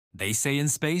They say in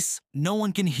space, no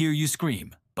one can hear you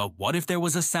scream. But what if there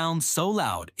was a sound so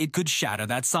loud it could shatter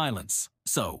that silence?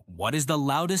 So, what is the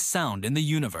loudest sound in the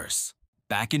universe?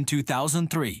 Back in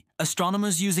 2003,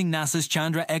 astronomers using NASA's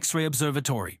Chandra X-ray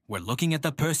Observatory were looking at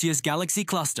the Perseus galaxy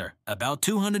cluster about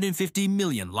 250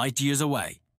 million light-years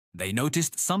away. They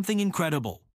noticed something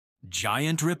incredible: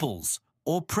 giant ripples,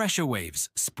 or pressure waves,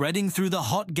 spreading through the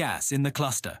hot gas in the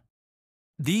cluster.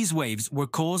 These waves were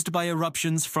caused by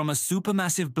eruptions from a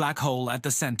supermassive black hole at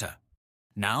the center.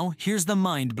 Now, here's the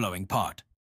mind-blowing part.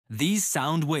 These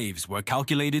sound waves were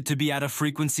calculated to be at a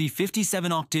frequency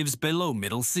 57 octaves below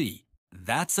middle C.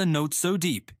 That's a note so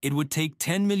deep, it would take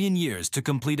 10 million years to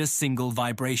complete a single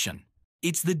vibration.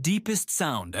 It's the deepest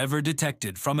sound ever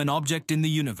detected from an object in the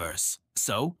universe.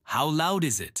 So, how loud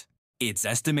is it? It's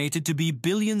estimated to be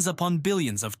billions upon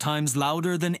billions of times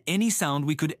louder than any sound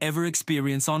we could ever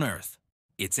experience on Earth.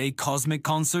 It's a cosmic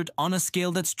concert on a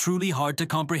scale that's truly hard to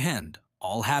comprehend,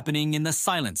 all happening in the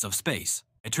silence of space.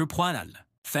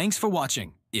 Thanks for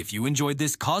watching. If you enjoyed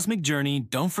this cosmic journey,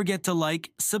 don't forget to like,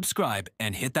 subscribe,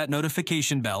 and hit that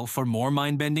notification bell for more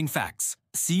mind-bending facts.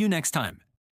 See you next time.